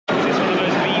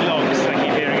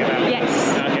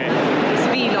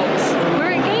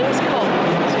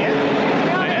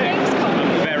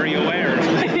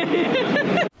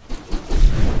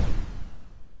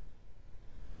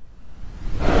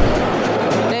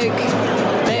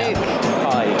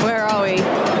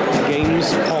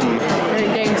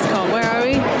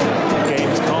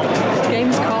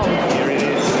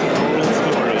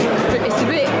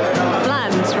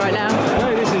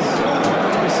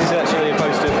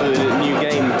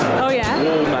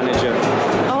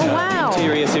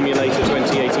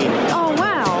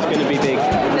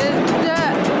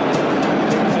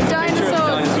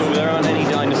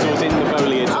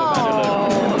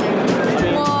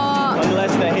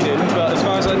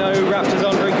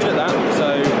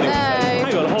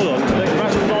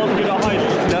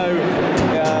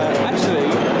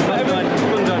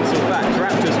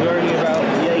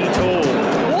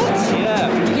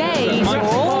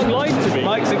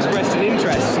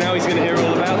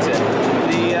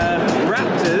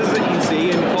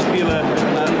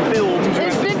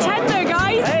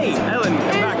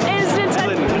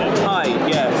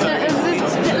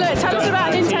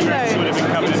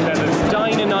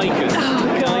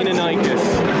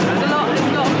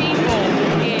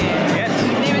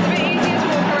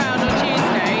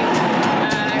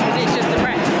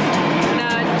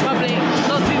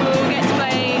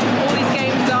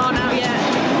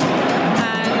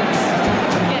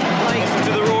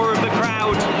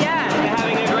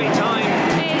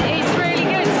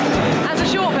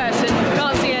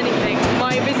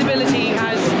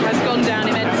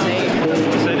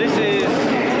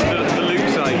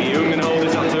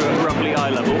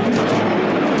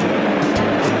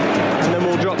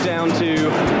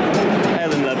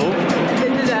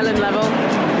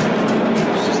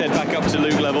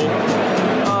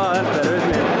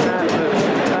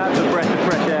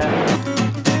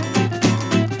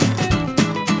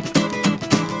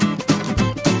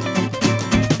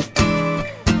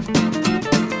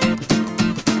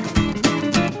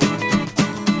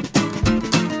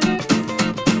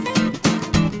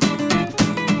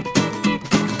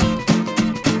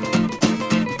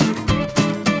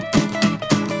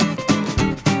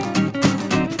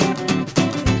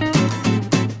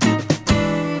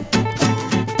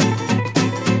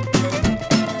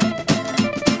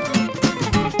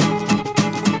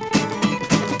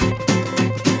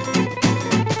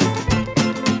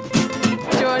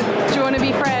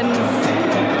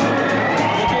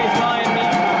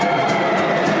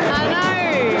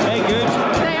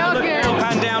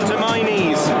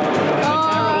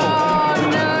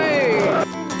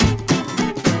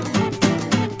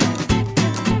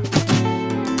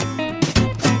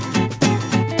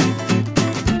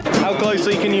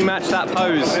match that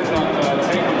pose.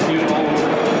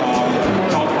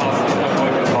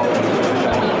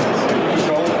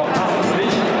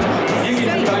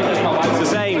 It's the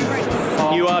same.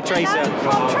 You are Tracer.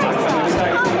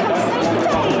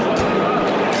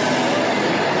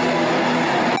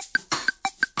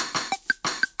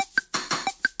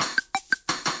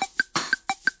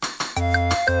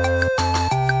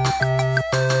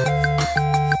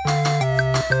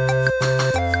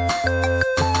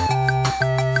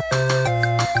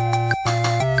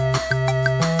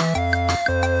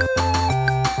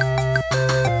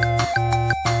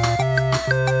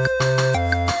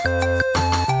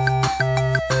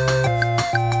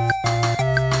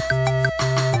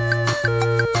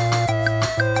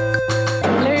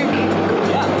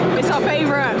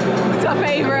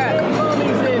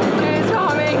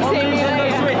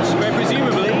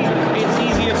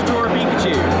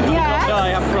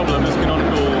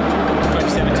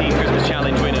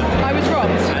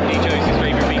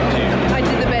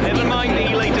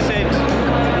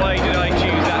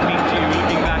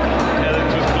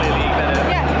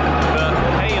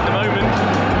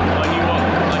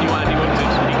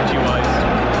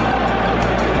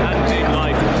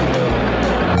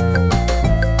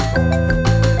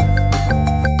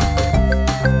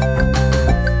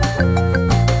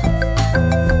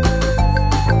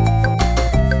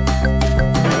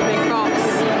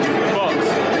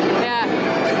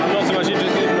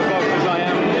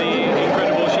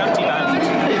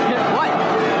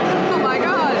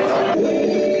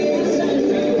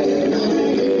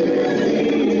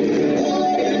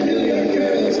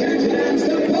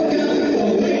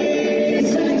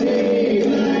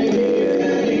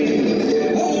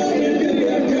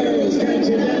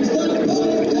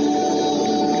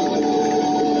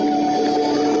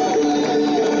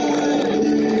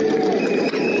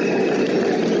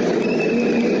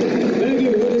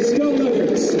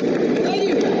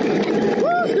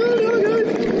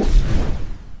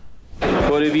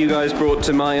 Brought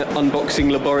to my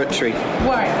unboxing laboratory.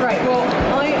 Right. Well,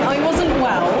 I wasn't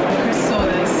well. Chris saw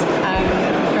this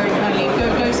very kindly.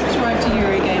 Go subscribe to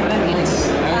Eurogame.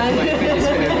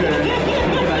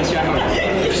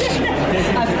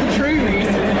 That's the true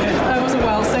reason. I wasn't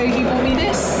well, so he bought me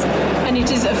this, and it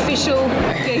is official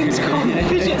Gamescom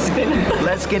fidget spinner.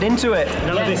 Let's get into it.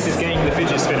 None of this is getting the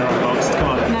fidget spinner unboxed. Come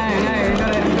on. No, we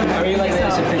got it. I really like that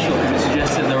it's official because it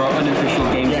suggests that there are unofficial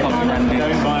Gamescom branding.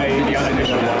 Don't buy the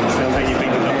unofficial ones, they'll make you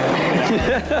think of them.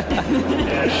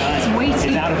 It's weighty.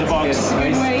 It's out of the box.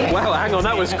 Wow, hang on,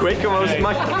 that was quick.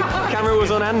 My camera was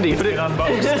on Andy, but It's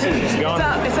unboxed. It's gone.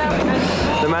 It's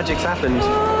out. the magic's happened.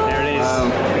 There it is.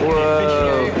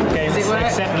 Whoa. Okay, Does it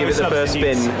work? Give it the first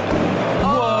spin.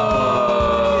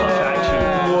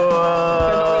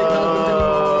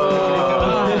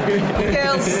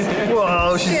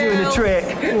 Whoa, she's doing a trick.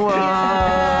 Whoa.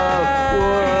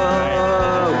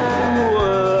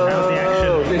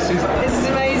 This is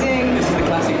amazing. This is the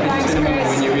classic Thanks, cinema Chris.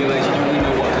 when you realise you don't really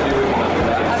know what to do with it after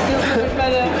that. I feel so much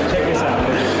better. Check this out.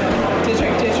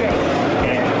 T-trick.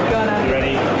 Okay. Go on, Andy. You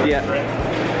ready? Yeah.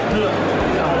 Look.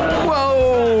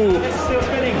 Whoa! It's still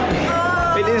spinning.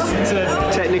 It is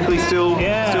technically still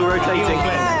rotating.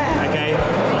 Okay.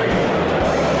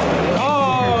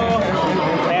 Oh!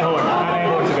 Air horn. Add air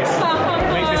horn to this.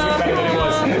 Make this look better than it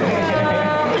was.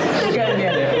 Okay.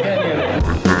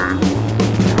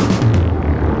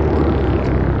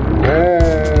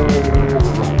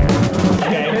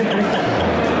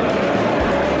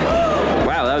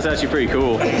 Wow, that was actually pretty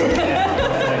cool.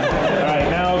 Alright,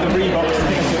 now the Reebok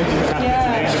thing that's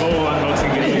happening today. All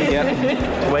unboxing videos. Yep.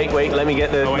 Wait, let me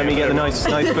get the nice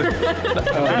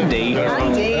Andy.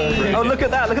 Oh, look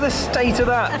at that, look at the state of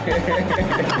that.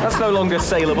 That's no longer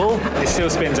saleable. It still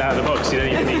spins out of the box, you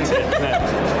don't even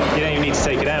need to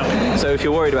take it out. So if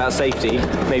you're worried about safety,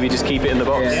 maybe just keep it in the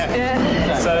box.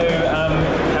 Yeah. So,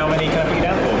 how many can I put you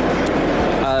down for?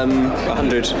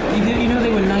 100. You know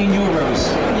they were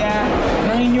 €9. Yeah.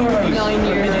 €9. €9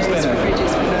 fidget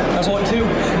spinner. I bought two.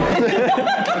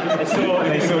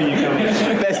 They saw you coming.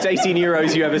 Best 18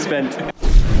 euros you ever spent.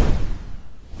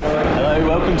 Hello,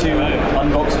 welcome to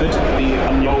Unboxford, the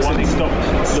unboxing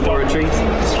laboratory.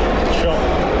 Shop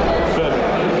for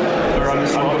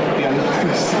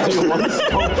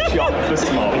one-stop shop for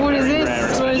small. What is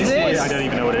this? What is this? I don't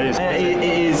even know what it is. It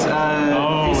is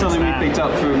it's something we picked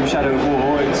up from Shadow of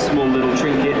War. It's a small little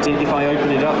trinket. If I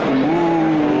open it up,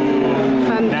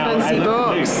 Fancy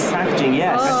box. Packaging,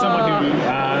 yes. As someone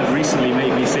who recently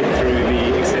made me sit through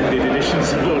the extended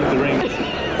editions of Lord of the Rings,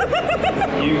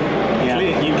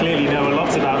 you clearly know a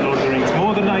lot about Lord of the Rings,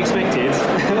 more than I expected,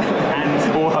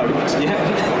 or hoped.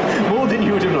 Yeah, more than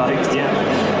you would have liked. Yeah.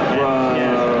 Whoa.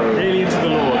 Yeah.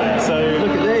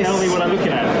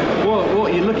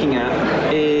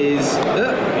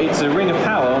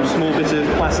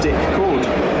 plastic cord.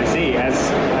 I see,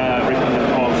 as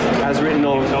written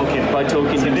of Tolkien. By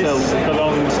Tolkien himself. This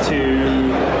belonged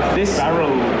to This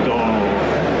Barrel Door.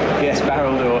 Yes,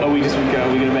 barrel door. Are we going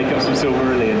to make up some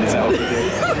Silmarillion? Is that what we're doing?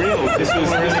 It's real. This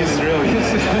Silmarillion is real.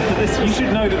 You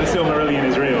should know that the Silmarillion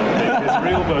is real. It's a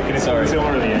real book and it's called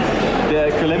Silmarillion.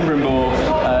 The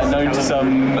Calibrimbor, known to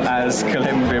some as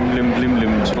Calibrimbor.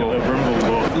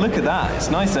 Look at that. It's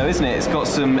nice though, isn't it? It's got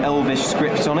some Elvish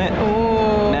script on it.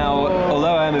 Oh. Now,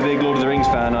 although I am a big Lord of the Rings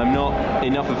fan, I'm not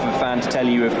enough of a fan to tell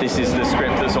you if this is the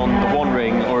script that's on the One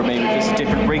Ring or maybe if it's a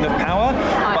different Ring of Power.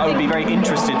 But I would be very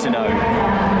interested to know.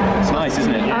 It's nice,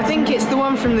 isn't it? I think it's the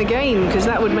one from the game, because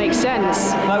that would make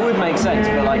sense. That would make sense,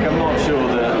 but like I'm not sure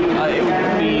that it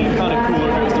would be kind of cooler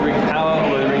if it was the Ring of Power,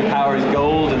 although the Ring of Power is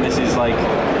gold and this is like,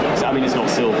 I mean, it's not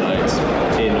silver, it's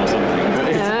tin or something. But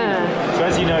it's, So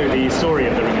as you know, the story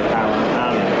of the Ring of Power,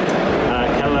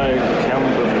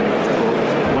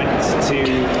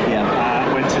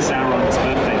 went to Sauron's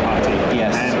birthday party.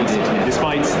 Yes, and he did. Yeah.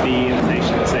 Despite the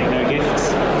invitation saying no gifts,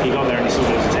 he got there and he saw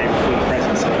there was a table full of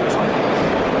presents, and he was like,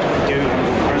 "Go have a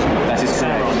present." That is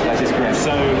correct. That is correct.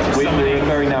 So we're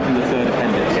referring now from the third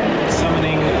appendix. Yeah.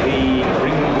 Summoning the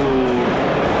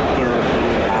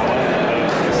power.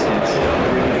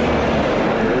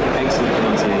 Excellent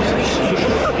pronunciation.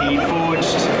 He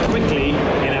forged quickly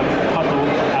in a puddle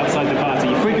outside the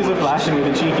party. Quick as a flash and with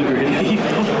a cheeky grin.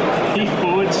 He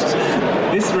forged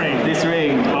this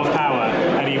ring of power,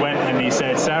 and he went and he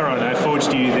said, "Sauron, I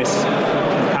forged you this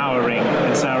power ring."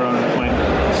 And Sauron went,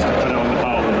 put it on the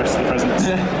pile with the rest of the presents.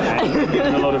 We're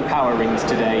getting a lot of power rings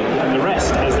today. And the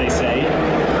rest, as they say,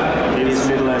 is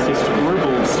Middle-earth history.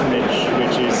 Grubblesmith,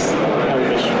 which is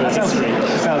Elvish for history.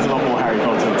 Sounds a lot more Harry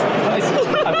Potter.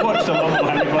 I've watched a lot more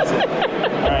Harry Potter.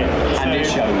 Alright, And it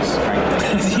shows, frankly.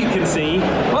 as you can see,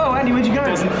 Whoa, Andy, where'd you go? it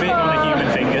doesn't fit on a human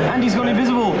finger. Andy's gone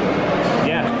invisible.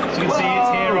 Yeah, as you can see,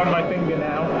 it's here on my finger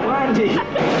now. Andy!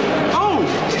 Oh!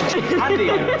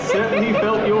 Andy, I certainly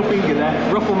felt your finger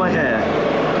there. Ruffle my hair.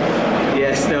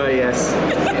 Yes, that's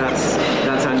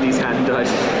Andy's hand.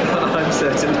 I'm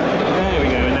certain. There we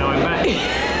go, and now I'm back.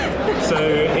 So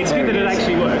it's good that it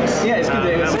actually works. Yeah, it's good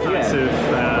that it works. Nice of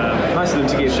Nice of them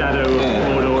to give. Shadow of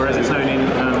Mordor, as it's known in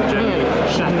Germany.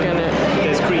 Shadow.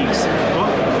 There's Kriegs. What?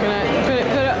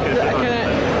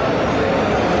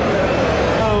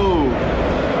 Oh!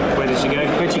 Where did she go?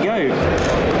 Where'd you go?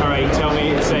 Alright, tell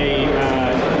me, say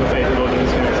your favourite Lord of the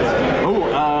Rings character.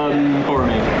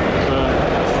 Boromir.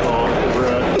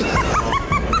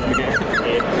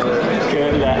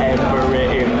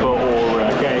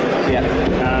 Okay.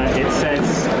 Yeah. It says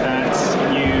that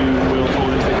you will fall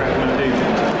into the Crack Mountain.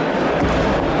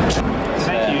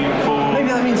 Thank you for. Maybe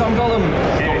that means I'm Gollum.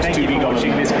 Yeah, thank you for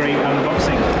watching this great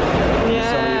unboxing.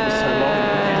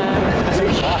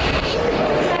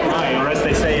 Hi, or as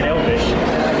they say in Elvish.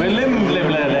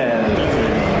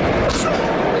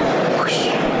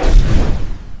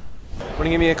 Want to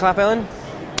give me a clap, Ellen?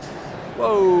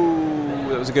 Whoa,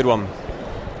 that was a good one.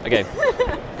 Okay.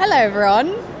 Hello,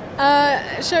 everyone.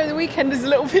 Show of the weekend is a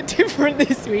little bit different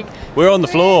this week. We're on the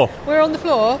floor. We're on the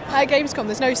floor at Gamescom.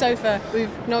 There's no sofa.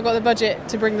 We've not got the budget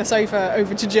to bring the sofa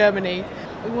over to Germany.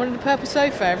 We wanted a purple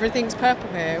sofa. Everything's purple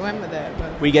here. We went with it.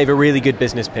 But... We gave a really good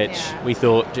business pitch. Yeah. We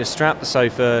thought, just strap the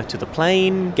sofa to the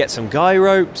plane, get some guy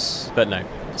ropes, but no.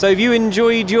 So have you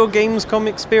enjoyed your Gamescom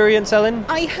experience, Ellen?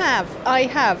 I have. I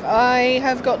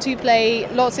have got to play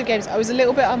lots of games. I was a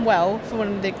little bit unwell for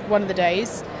one of the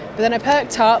days, but then I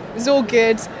perked up. It was all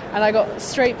good, and I got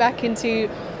straight back into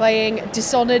playing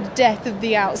Dishonored: Death of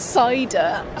the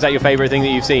Outsider. Is that your favourite thing that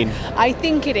you've seen? I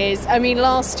think it is. I mean,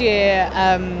 last year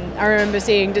I remember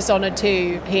seeing Dishonored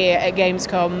 2 here at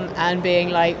Gamescom and being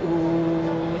like,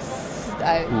 ooh.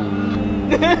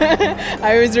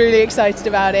 I was really excited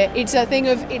about it. It's a thing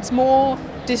of, it's more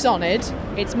Dishonored,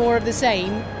 it's more of the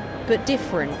same, but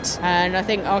different. And I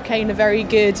think Arcane are very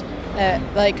good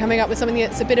at coming up with something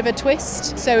that's a bit of a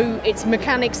twist. So it's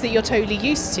mechanics that you're totally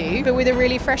used to, but with a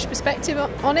really fresh perspective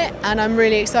on it. And I'm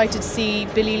really excited to see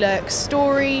Billy Lurk's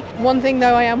story. One thing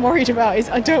though I am worried about is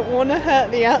I don't want to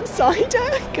hurt the Outsider,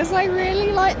 because I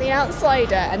really like the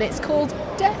Outsider, and it's called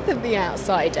Death of the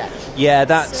Outsider. Yeah,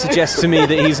 that suggests to me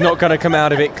that he's not going to come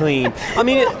out of it clean. I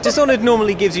mean, Dishonored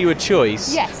normally gives you a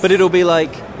choice, yes, but it'll be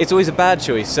like, it's always a bad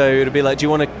choice. So it'll be like, do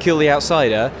you want to kill the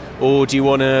Outsider, or do you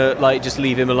want to like just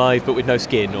leave him alive but with no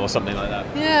skin, or something like that?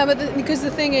 Yeah, but because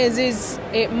the thing is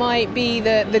it might be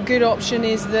that the good option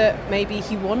is that maybe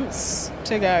he wants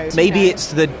to go. Maybe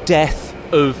it's the death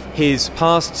of his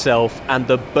past self and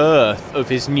the birth of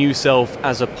his new self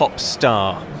as a pop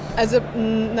star. As a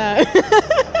no.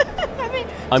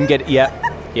 I'm getting, yeah.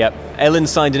 Yep. Ellen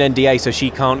signed an NDA, so she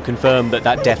can't confirm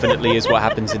that definitely is what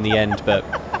happens in the end. But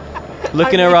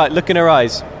look in her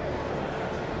eyes.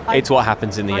 It's what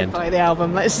happens in the end. Buy the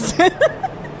album. Let's.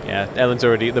 Yeah, Ellen's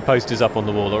already. The poster's up on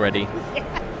the wall already.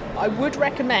 I would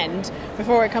recommend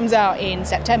before it comes out in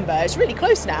September. It's really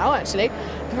close now, actually.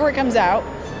 Before it comes out,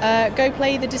 go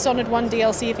play the Dishonored 1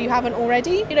 DLC if you haven't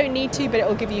already. You don't need to, but it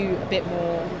will give you a bit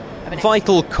more.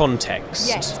 Vital context.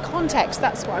 Yes, context.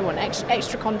 That's what I want.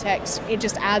 Extra context. It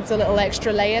just adds a little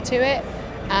extra layer to it,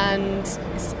 and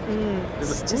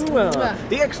it's just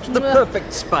the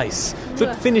perfect spice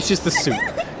that finishes the soup.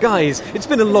 Guys, it's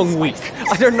been a long week.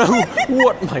 I don't know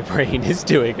what my brain is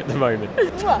doing at the moment.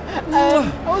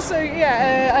 Also,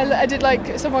 I did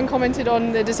like someone commented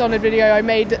on the Dishonored video I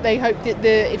made that they hope that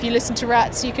if you listen to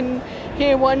Rats, you can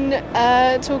hear one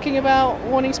talking about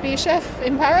wanting to be a chef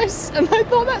in Paris, and I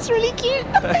thought that's really cute.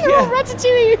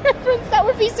 Ratatouille reference, that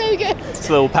would be so good. It's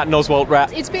a little Patton Oswalt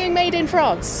rat. It's being made in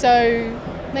France, so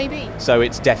maybe. So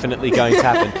it's definitely going to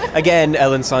happen. Again,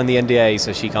 Ellen signed the NDA,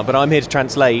 so she can't. But I'm here to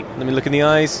translate. Let me look in the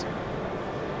eyes.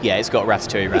 Yeah, it's got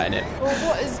Ratatouille rat in it. Well,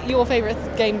 what has your favourite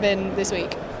game been this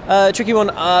week? Tricky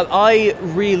one. I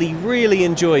really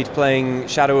enjoyed playing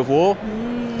Shadow of War.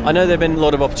 I know there have been a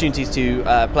lot of opportunities to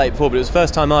play it before, but it was the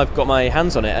first time I've got my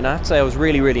hands on it, and I have to say I was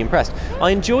really impressed.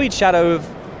 I enjoyed Shadow of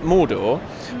Mordor,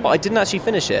 but I didn't actually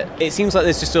finish it. It seems like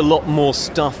there's just a lot more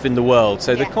stuff in the world,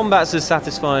 so the combat's as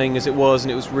satisfying as it was,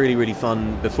 and it was really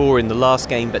fun before in the last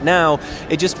game, but now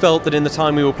it just felt that in the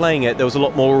time we were playing it there was a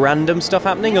lot more random stuff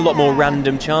happening, a lot more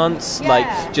random chance,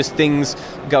 like just things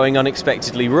going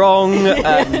unexpectedly wrong,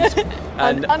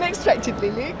 and unexpectedly,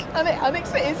 Luke.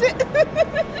 Unexpected, is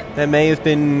it? There may have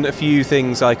been a few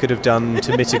things I could have done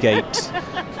to mitigate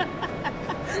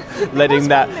letting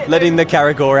the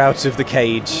Caragor out of the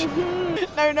cage.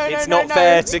 No, it's not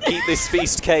fair to keep this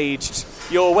beast caged.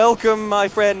 You're welcome, my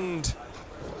friend.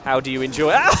 How do you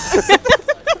enjoy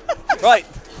it? Right,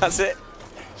 that's it.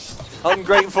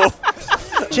 Ungrateful.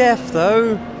 Jeff,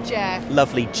 though.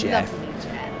 Lovely Jeff.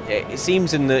 It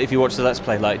seems if you watch the Let's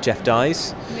Play, like Jeff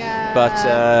dies. Yeah.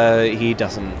 But he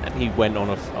doesn't. He went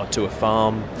on to a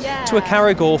farm. Yeah. To a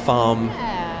Caragor farm.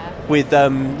 Yeah. With,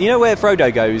 you know where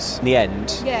Frodo goes in the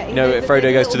end? Yeah. You know,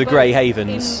 Frodo goes to the Grey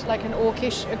Havens. In, like an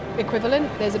orcish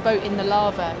equivalent, there's a boat in the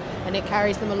lava, and it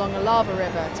carries them along a lava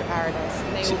river to paradise,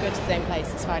 and they all go to the same place.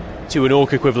 It's fine. To an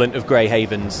orc equivalent of Grey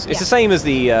Havens. It's the same as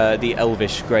the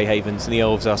Elvish Grey Havens, and the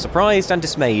elves are surprised and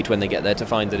dismayed when they get there to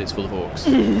find that it's full of orcs.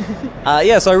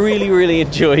 Yes, I really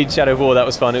enjoyed Shadow of War. That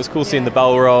was fun. It was cool seeing the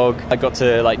Balrog. I got to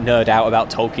nerd out about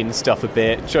Tolkien stuff a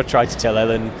bit. I tried to tell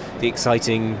Ellen the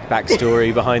exciting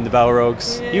backstory behind the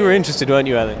Balrogs. Yeah. You were interested, weren't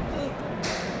you, Ellen?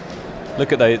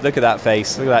 Look at that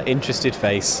face. Look at that interested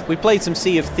face. We played some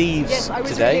Sea of Thieves today. Yes, I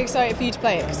was really excited for you to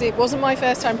play it, because it wasn't my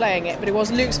first time playing it, but it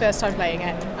was Luke's first time playing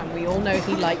it, and we all know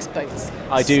he likes boats.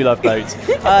 I do love boats.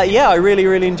 I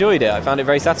really enjoyed it. I found it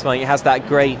very satisfying. It has that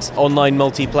great online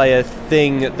multiplayer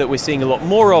thing that we're seeing a lot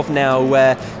more of now,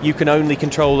 where you can only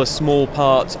control a small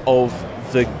part of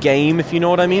the game, if you know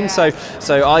what I mean. So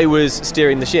I was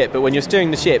steering the ship, but when you're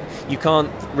steering the ship you can't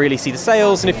really see the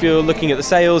sails, and if you're looking at the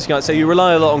sails you can't, so you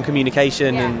rely a lot on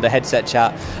communication and the headset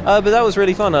chat, but that was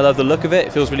really fun. I love the look of it.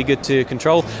 It feels really good to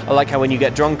control. I like how when you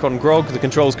get drunk on grog the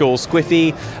controls go all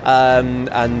squiffy, and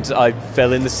I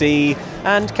fell in the sea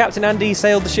and Captain Andy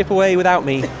sailed the ship away without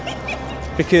me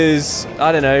because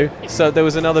I don't know, so there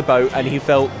was another boat and he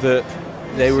felt that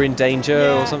they were in danger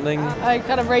or something. I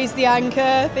kind of raised the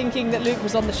anchor thinking that Luke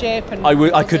was on the ship, and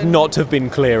I could not have been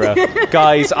clearer.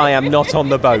 Guys, I am not on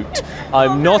the boat.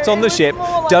 I'm not on the ship.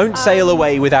 Don't sail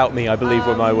away without me, I believe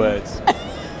were my words.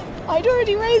 I'd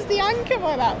already raised the anchor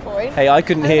by that point. Hey, I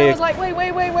couldn't hear. I was like,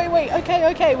 wait.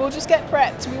 Okay, we'll just get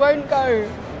prepped. We won't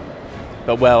go.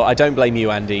 But well, I don't blame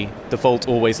you, Andy. The fault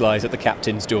always lies at the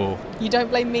captain's door. You don't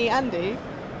blame me, Andy?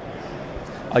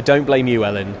 I don't blame you,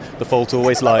 Ellen. The fault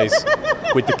always lies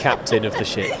with the captain of the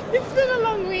ship. It's been a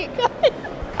long week.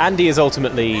 Andy is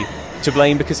ultimately to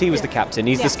blame because he was the captain.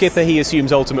 He's the skipper. He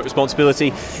assumes ultimate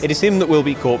responsibility. It is him that will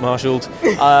be court-martialed.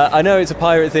 I know it's a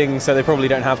pirate thing, so they probably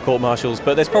don't have court-martials,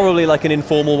 but there's probably like an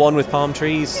informal one with palm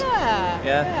trees.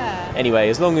 Yeah. Anyway,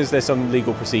 as long as there's some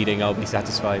legal proceeding, I'll be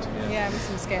satisfied. Yeah, with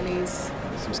some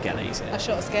skellies. Yeah. I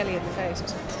shot a skelly in the face.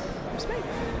 It was me.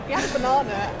 He had a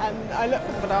banana, and I looked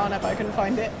for the banana, but I couldn't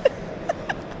find it.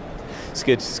 It's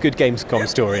good Gamescom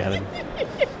story, Helen.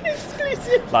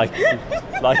 Exclusive. Like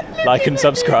and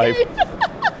subscribe.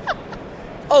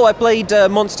 Oh, I played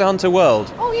Monster Hunter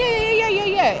World. Oh,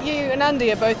 yeah. You and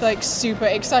Andy are both, super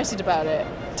excited about it.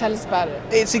 Tell us about it.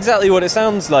 It's exactly what it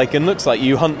sounds like and looks like.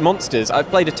 You hunt monsters. I've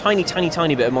played a tiny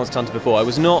bit of Monster Hunter before. I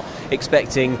was not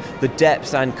expecting the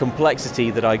depth and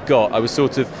complexity that I got. I was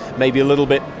sort of maybe a little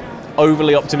bit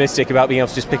overly optimistic about being able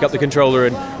to just pick up the controller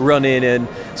and run in and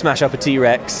smash up a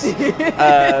T-Rex.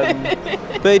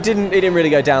 But it didn't really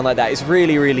go down like that. It's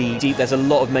really, really deep. There's a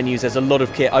lot of menus, there's a lot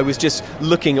of kit. I was just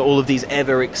looking at all of these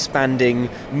ever-expanding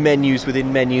menus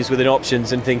within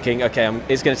options and thinking, okay,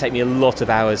 it's going to take me a lot of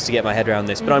hours to get my head around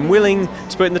this, but I'm willing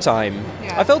to put in the time.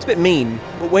 Yeah. I felt a bit mean,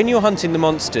 but when you're hunting the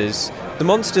monsters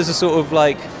are sort of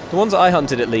like, the ones that I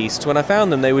hunted at least, when I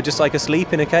found them, they were just like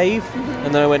asleep in a cave,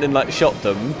 and then I went and like shot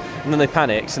them, and then they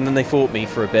panicked, and then they fought me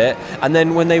for a bit, and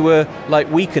then when they were like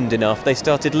weakened enough, they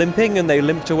started limping, and they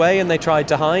limped away, and they tried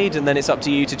to hide, and then it's up to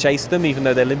you to chase them, even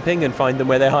though they're limping, and find them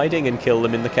where they're hiding, and kill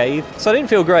them in the cave. So I didn't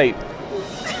feel great.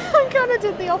 I kind of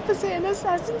did the opposite in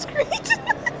Assassin's Creed.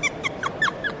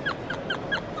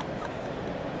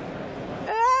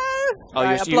 Oh,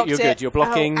 right, you're good. You're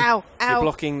blocking. Ow. You're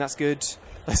blocking. That's good.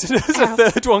 There's a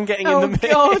third one getting in the mix.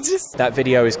 God. That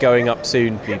video is going up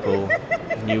soon, people,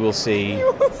 and you will see.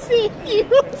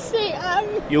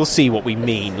 You'll see what we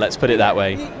mean. Let's put it that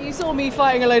way. You saw me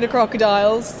fighting a load of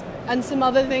crocodiles, and some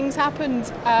other things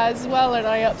happened as well, and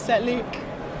I upset Luke.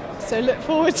 So look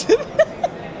forward to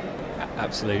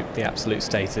that. The absolute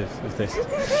state of this.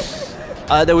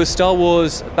 There was Star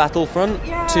Wars Battlefront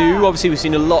 2. Obviously, we've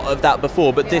seen a lot of that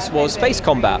before, but this was space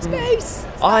combat.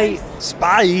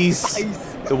 Space!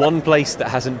 The one place that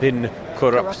hasn't been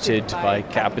corrupted by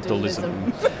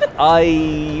capitalism.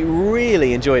 I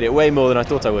really enjoyed it way more than I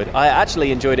thought I would. I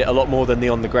actually enjoyed it a lot more than the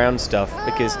on-the-ground stuff,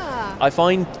 because I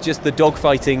find just the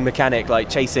dogfighting mechanic,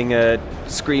 like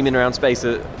screaming around space,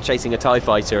 chasing a TIE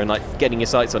fighter and like getting your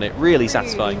sights on it, really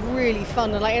satisfying. Really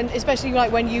fun, and especially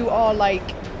like when you are like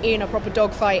in a proper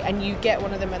dogfight and you get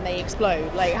one of them and they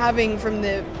explode. Like having from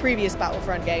the previous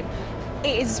Battlefront game,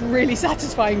 it is really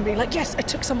satisfying being like, yes, I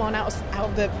took someone out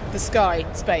of the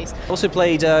space. Also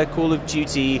played Call of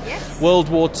Duty World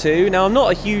War II. Now, I'm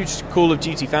not a huge Call of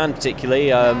Duty fan particularly,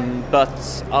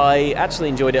 but I actually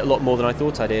enjoyed it a lot more than I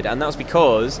thought I did, and that was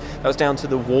because that was down to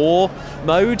the war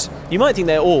mode. You might think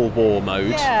they're all war mode.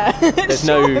 Yeah, there's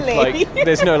no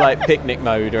picnic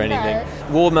mode or anything. No.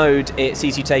 War mode, it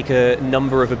sees you take a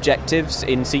number of objectives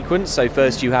in sequence. So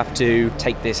first you have to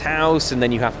take this house, and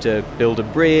then you have to build a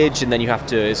bridge, and then you have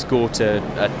to escort a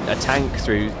tank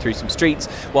through some streets,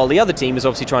 while the other team is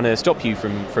obviously trying to stop you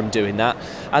from doing that.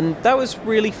 And that was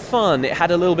really fun. It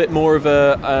had a little bit more of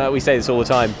a, we say this all the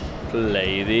time,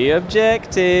 play the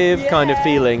objective kind of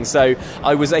feeling. So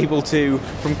I was able to,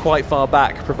 from quite far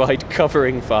back, provide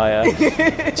covering fire,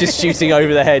 just shooting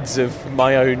over the heads of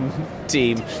my own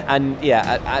team, and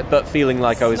but feeling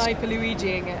like I was Sniper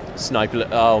Luigiing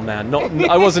it. Oh man,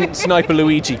 I wasn't Sniper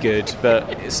Luigi good,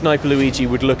 but Sniper Luigi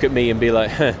would look at me and be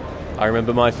like, huh, I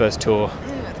remember my first tour.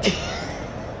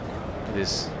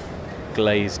 This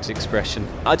glazed expression.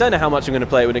 I don't know how much I'm going to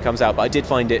play it when it comes out, but I did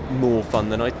find it more fun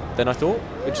than I thought,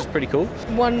 which is pretty cool.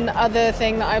 One other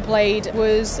thing that I played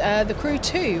was the Crew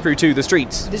 2. Crew 2, the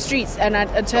streets. The streets, and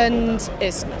I turned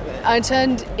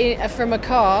from a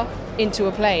car into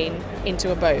a plane,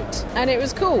 into a boat, and it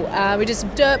was cool. We did some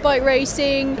dirt bike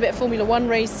racing, a bit of Formula 1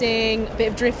 racing, a bit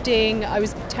of drifting. I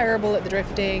was terrible at the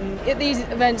drifting. At these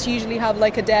events you usually have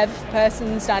like a dev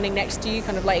person standing next to you,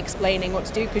 kind of like explaining what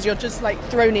to do, because you're just like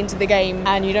thrown into the game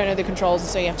and you don't know the controls,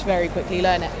 so you have to very quickly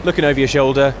learn it. Looking over your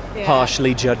shoulder,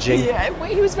 harshly judging. Yeah,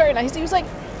 he was very nice. He was like,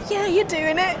 yeah, you're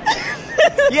doing it.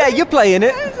 Yeah, you're playing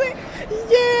it. I was like,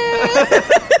 yeah.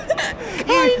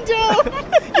 Kind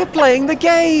of. You're playing the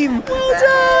game. Well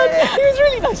done. He was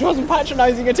really nice. He wasn't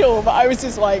patronising at all, but I was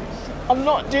just like, I'm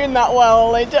not doing that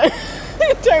well.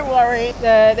 Don't worry.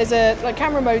 There's a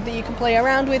camera mode that you can play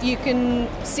around with. You can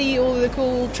see all the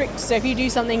cool tricks. So if you do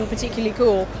something particularly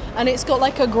cool, and it's got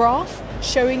like a graph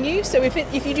showing you. So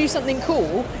if you do something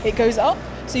cool, it goes up.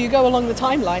 So you go along the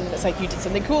timeline, and it's like, you did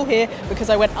something cool here because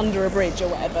I went under a bridge or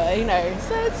whatever, you know.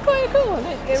 So it's quite cool.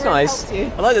 It's really nice. Helps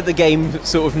you. I like that the game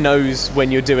sort of knows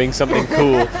when you're doing something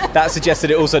cool. That suggests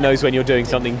that it also knows when you're doing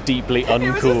something deeply uncool.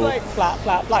 It was just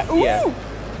like flat. Ooh. Yeah.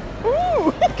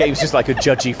 Ooh. The game's just like a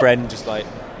judgy friend, just like,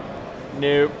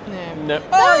 nope. No.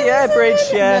 Oh yeah, bridge.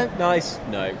 Yeah, no. Nice.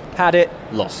 No. Had it,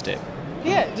 lost it.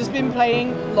 Yeah, just been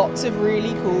playing lots of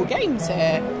really cool games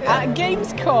here at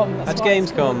Gamescom. That's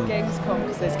Gamescom,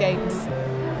 because there's games.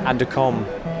 And a com.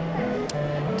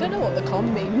 I don't know what the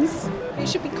com means. It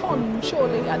should be con,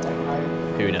 surely. I don't know.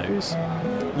 Who knows?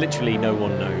 Literally no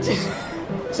one knows.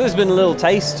 So there's been a little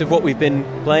taste of what we've been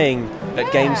playing at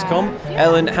Gamescom. Yeah.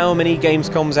 Ellen, how many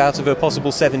Gamescoms out of a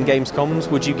possible 7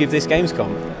 Gamescoms would you give this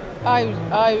Gamescom?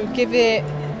 I would give it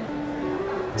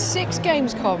 6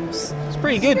 Gamescoms. It's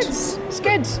pretty good. It's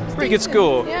good. Pretty good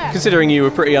score, Yeah. considering you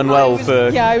were pretty unwell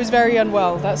Yeah, I was very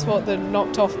unwell. That's what the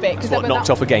knocked off bit. That's what knocked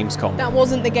off a Gamescom. That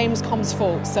wasn't the Gamescom's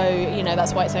fault, so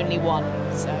that's why it's only 1.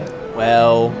 So.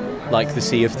 Well, like the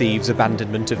Sea of Thieves'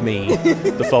 abandonment of me,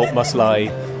 the fault must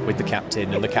lie with the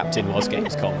captain, and the captain was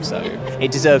Gamescom, so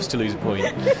it deserves to lose a point.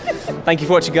 Thank you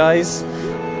for watching, guys.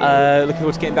 Looking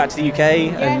forward to getting back to the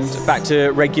UK and back to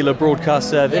regular broadcast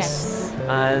service.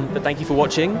 But thank you for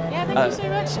watching. Yeah, thank you so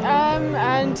much.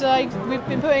 And we've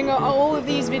been putting all of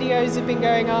these videos have been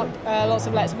going up. Lots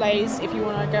of Let's Plays. If you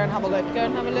want to go and have a look,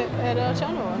 at our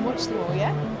channel and watch them all.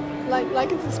 Yeah,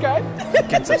 like and subscribe.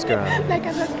 Like and subscribe. Like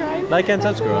and subscribe. Like and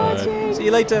subscribe. Thanks for watching. See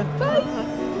you later.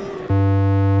 Bye.